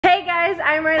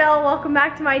I'm Rydel. Welcome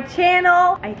back to my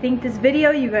channel. I think this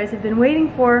video you guys have been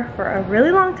waiting for a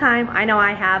really long time. I know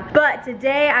I have. But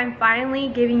today I'm finally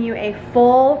giving you a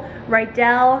full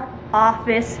Rydel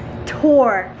office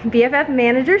tour. BFF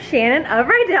manager Shannon of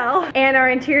Rydel and our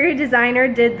interior designer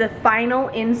did the final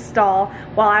install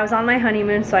while I was on my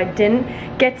honeymoon, so I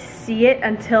didn't get to see it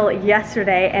until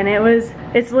yesterday, and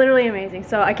it's literally amazing.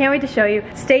 So I can't wait to show you.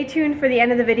 Stay tuned for the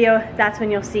end of the video. That's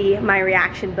when you'll see my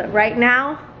reaction. But right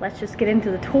now, let's just get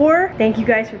into the tour. Thank you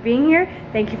guys for being here.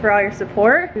 Thank you for all your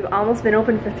support. We've almost been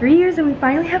open for 3 years and we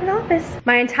finally have an office.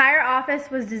 My entire office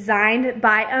was designed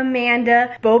by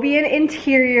Amanda. Bobian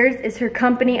Interiors is her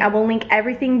company. I will link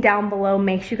everything down below.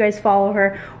 Make sure you guys follow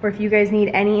her, or if you guys need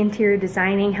any interior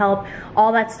designing help,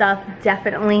 all that stuff,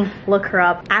 definitely look her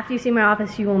up. After you see my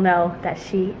office, you will know that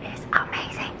she is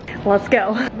amazing. Let's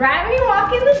go. Right when you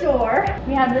walk in the door,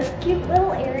 we have this cute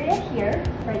little area here,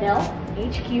 Rydel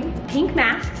HQ, pink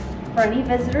masks for any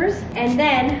visitors, and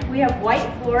then we have white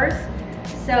floors.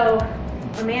 So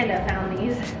Amanda found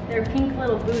these. They're pink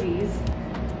little booties.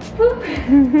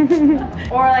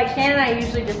 Or like Shannon and I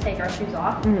usually just take our shoes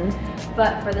off,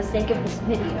 but for the sake of this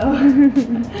video,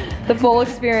 the full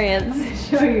experience,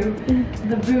 show you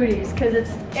the booties because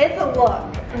it's a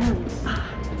look.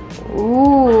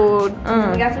 Ooh.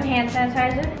 We got some hand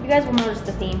sanitizer. You guys will notice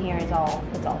the theme here is all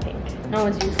pink. No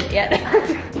one's used it yet.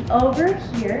 Over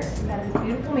here, we got this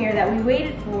beautiful mirror that we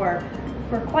waited for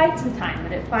quite some time,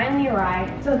 but it finally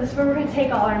arrived. So this is where we're gonna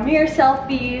take all our mirror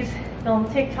selfies, film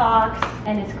TikToks,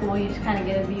 and it's cool. You just kind of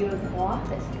get a view of the whole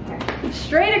office here.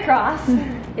 Straight across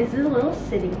is this little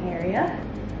sitting area.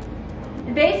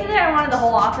 And basically, I wanted the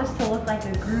whole office to look like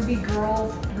a groovy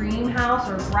girl's dream house,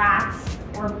 or Bratz,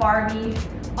 or Barbie.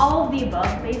 All of the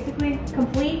above, basically.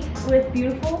 Complete with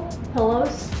beautiful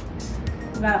pillows.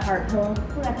 We got a heart pillow.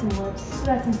 We got some lips. We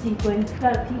got some sequins. We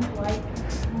got a pink light.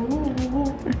 Ooh.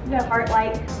 We got a heart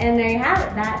light. And there you have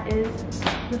it. That is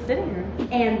the sitting room.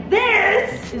 And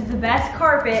this is the best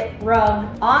carpet rug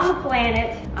on the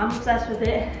planet. I'm obsessed with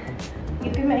it.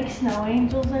 You can make snow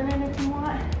angels in it if you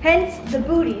want. Hence the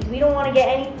booties. We don't want to get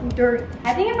anything dirty.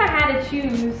 I think if I had to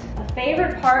choose a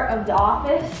favorite part of the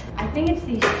office, I think it's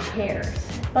these chairs.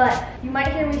 But you might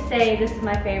hear me say this is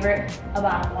my favorite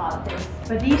about a lot of things.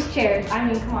 But these chairs, I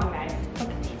mean, come on guys. Look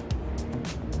at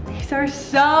these. These are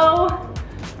so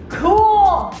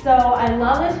cool. So I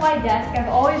love this white desk. I've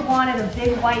always wanted a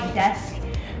big white desk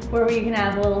where we can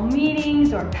have little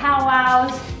meetings or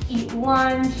powwows, eat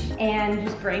lunch, and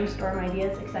just brainstorm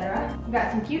ideas, etc. We've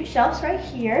got some cute shelves right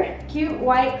here. Cute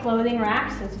white clothing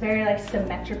racks. It's very like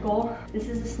symmetrical. This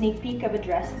is a sneak peek of a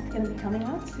dress that's gonna be coming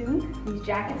out soon. These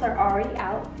jackets are already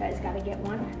out. You guys gotta get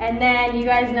one. And then you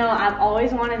guys know I've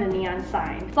always wanted a neon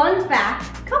sign. Fun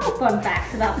fact, couple fun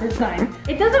facts about this sign.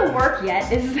 It doesn't work yet.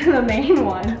 This is the main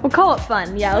one. We'll call it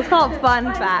fun. Yeah, let's call it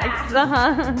fun facts. So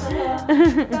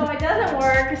it doesn't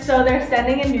work, so they're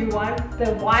sending a new one.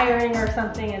 The wiring or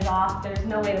something is off. There's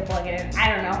no way to plug it in.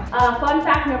 I don't know. Fun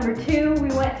fact number 2, we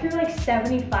went through like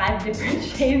 75 different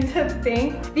shades of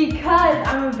pink because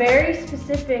I'm a very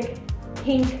specific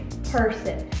pink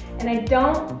person and I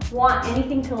don't want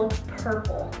anything to look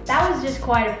purple. That was just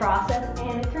quite a process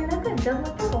and it turned out good. It doesn't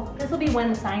look purple. This will be when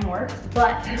the sign works,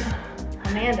 but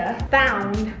Amanda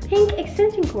found pink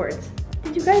extension cords.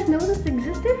 Did you guys know this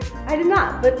existed? I did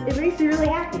not, but it makes me really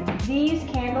happy. These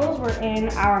candles were in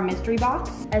our mystery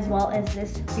box, as well as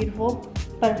this beautiful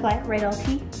butterfly Rydel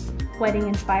tee, wedding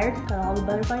inspired. Got all the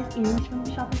butterflies, earrings from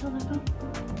shopandtell.com.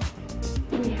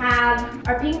 We have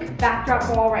our pink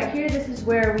backdrop wall right here. This is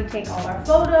where we take all our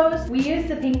photos. We used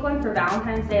the pink one for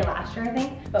Valentine's Day last year, I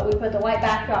think, but we put the white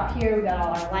backdrop here. We got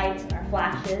all our lights and our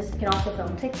flashes. We can also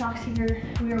film TikToks here.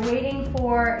 We are waiting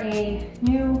for a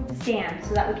new stand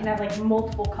so that we can have like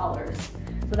multiple colors.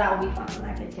 So that will be fun when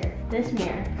that gets here. This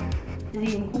mirror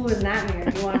is even cooler than that mirror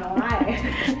if you want to know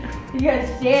why. Because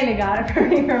Shannon got it for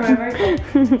me for my birthday.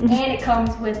 And it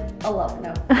comes with a love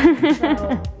note.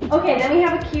 So, okay, then we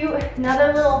have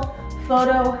another little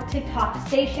photo TikTok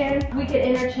station. We could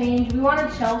interchange. We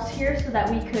wanted shelves here so that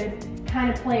we could kind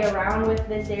of play around with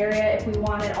this area if we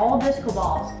wanted all disco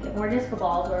balls, get more disco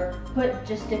balls, or put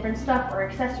just different stuff or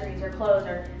accessories or clothes,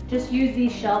 or just use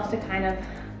these shelves to kind of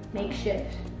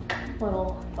makeshift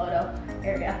little photo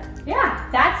area. Yeah,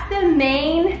 that's the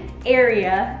main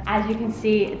area. As you can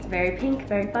see, it's very pink,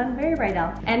 very fun, very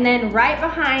Rydel. And then right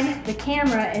behind the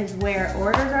camera is where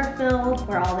orders are filled,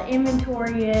 where all the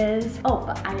inventory is. Oh,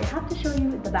 but I have to show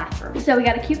you the bathroom. So we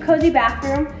got a cute, cozy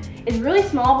bathroom. It's really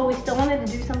small, but we still wanted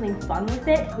to do something fun with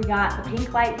it. We got the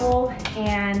pink light bulb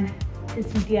and did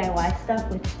some DIY stuff,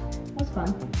 which was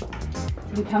fun. So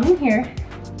we come in here,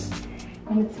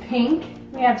 and it's pink.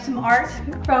 We have some art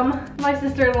from my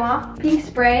sister-in-law. Pink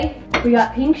spray. We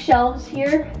got pink shelves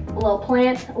here, a little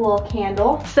plant, a little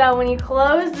candle. So when you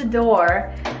close the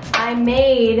door, I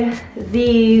made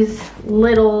these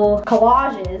little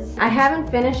collages. I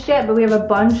haven't finished yet, but we have a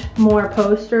bunch more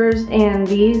posters and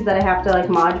these that I have to like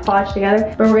Mod Podge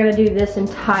together. But we're gonna do this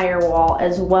entire wall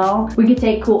as well. We could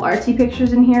take cool artsy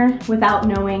pictures in here without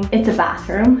knowing it's a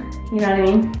bathroom. You know what I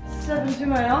mean? Step into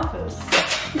my office.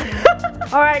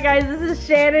 All right, guys, this is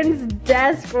Shannon's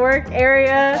desk work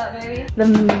area. What's up, baby?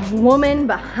 The woman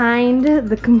behind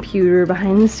the computer,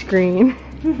 behind the screen.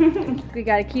 We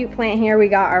got a cute plant here. We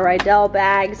got our Rydel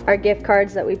bags, our gift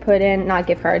cards that we put in, not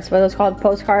gift cards, what are those called?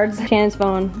 Postcards. Shannon's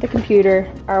phone, the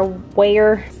computer, our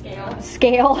weigher.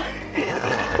 Scale.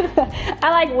 I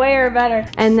like weigher better.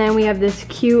 And then we have this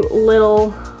cute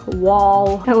little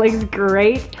wall that looks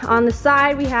great. On the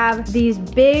side we have these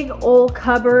big old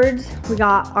cupboards. We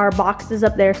got our boxes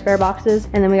up there, spare boxes,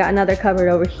 and then we got another cupboard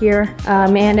over here.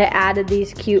 Amanda added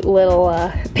these cute little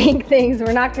pink things.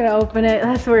 We're not gonna open it.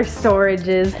 That's where storage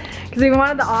is, because we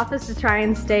wanted the office to try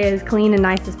and stay as clean and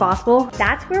nice as possible.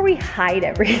 That's where we hide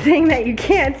everything that you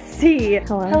can't see.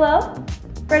 Hello?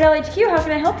 Rydel HQ, how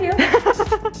can I help you?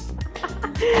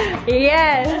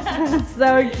 Yes,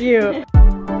 so cute.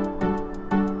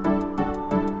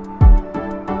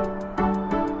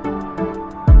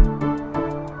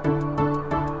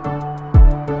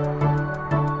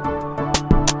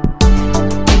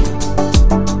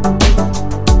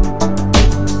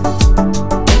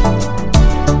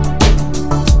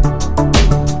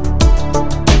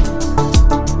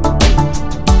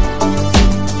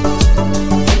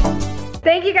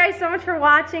 Thank you guys so much for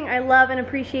watching. I love and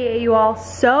appreciate you all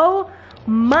so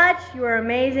much. You are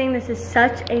amazing. This is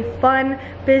such a fun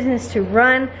business to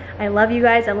run. I love you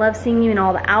guys. I love seeing you in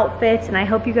all the outfits, and I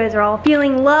hope you guys are all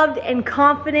feeling loved and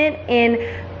confident in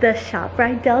the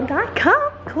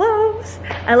shoprydel.com clothes.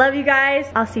 I love you guys.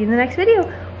 I'll see you in the next video.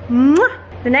 Mwah!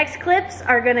 The next clips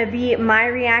are gonna be my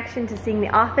reaction to seeing The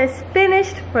Office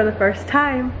finished for the first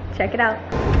time. Check it out.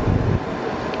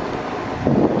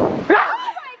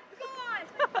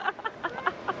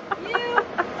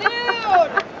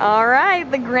 All right,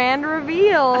 the grand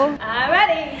reveal. I'm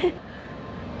ready.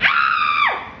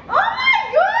 Oh my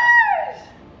gosh!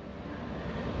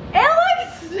 It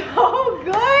looks so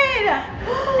good!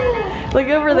 Look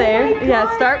over there. my Yeah,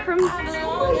 God. start from Oh my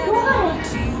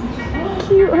gosh!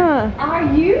 cute, huh? Are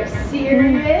you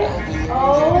serious?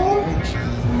 Oh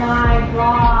my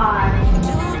god!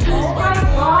 Oh my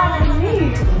god, I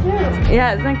need too.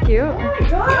 Yeah, isn't that cute? Oh my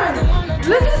god!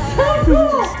 This is so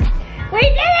cool! We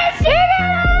did it!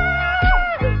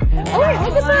 Oh wait,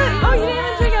 look at that. Oh, you didn't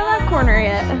even check out that corner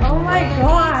yet. Oh my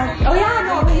gosh! Oh yeah,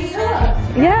 no, we need to.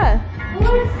 Yeah.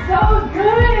 Looks so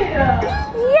good!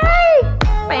 Yay!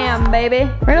 Bam,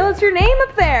 baby. Rydel, it's your name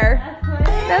up there.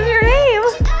 That's your name.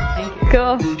 Thank you.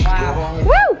 Cool. Wow.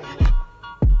 Woo!